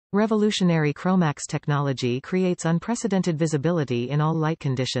Revolutionary Chromax technology creates unprecedented visibility in all light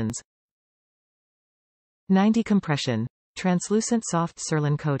conditions. 90 compression. Translucent soft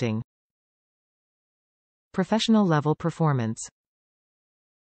Surlyn coating. Professional level performance.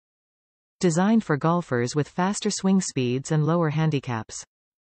 Designed for golfers with faster swing speeds and lower handicaps.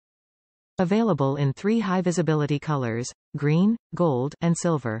 Available in 3 high-visibility colors, green, gold, and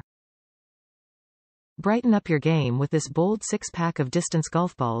silver. Brighten up your game with this bold 6-pack of distance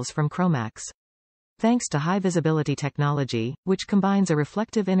golf balls from Chromax. Thanks to high-visibility technology, which combines a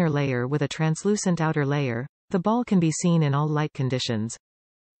reflective inner layer with a translucent outer layer, the ball can be seen in all light conditions.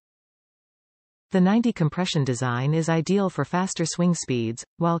 The 90 compression design is ideal for faster swing speeds,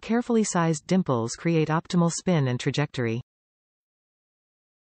 while carefully sized dimples create optimal spin and trajectory.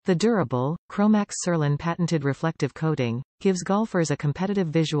 The durable, Chromax Surlyn patented reflective coating, gives golfers a competitive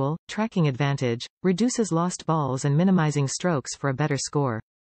visual, tracking advantage, reduces lost balls and minimizing strokes for a better score.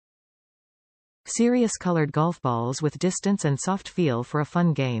 Serious colored golf balls with distance and soft feel for a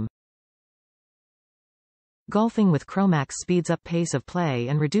fun game. Golfing with Chromax speeds up pace of play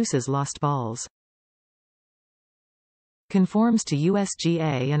and reduces lost balls. Conforms to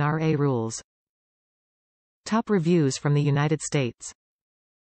USGA and RA rules. Top reviews from the United States.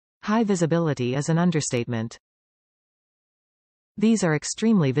 High visibility is an understatement. These are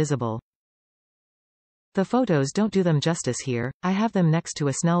extremely visible. The photos don't do them justice here. I have them next to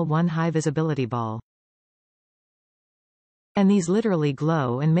a Snell 1 high visibility ball. And these literally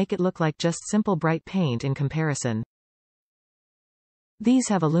glow and make it look like just simple bright paint in comparison. These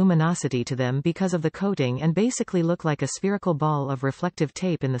have a luminosity to them because of the coating and basically look like a spherical ball of reflective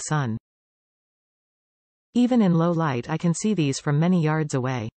tape in the sun. Even in low light I can see these from many yards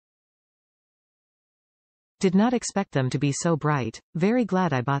away. Did not expect them to be so bright. Very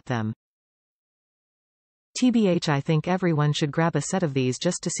glad I bought them. TBH, I think everyone should grab a set of these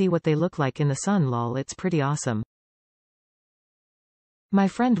just to see what they look like in the sun. Lol, it's pretty awesome. My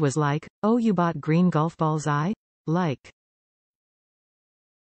friend was like, "Oh, you bought green golf balls? I like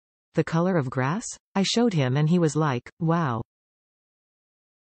the color of grass?" I showed him and he was like, "Wow.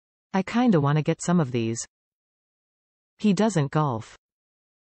 I kinda wanna get some of these." He doesn't golf.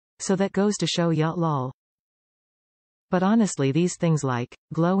 So that goes to show ya, lol. But honestly, these things like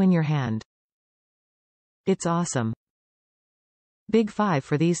glow in your hand. It's awesome. Big 5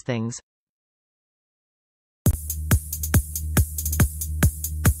 for these things.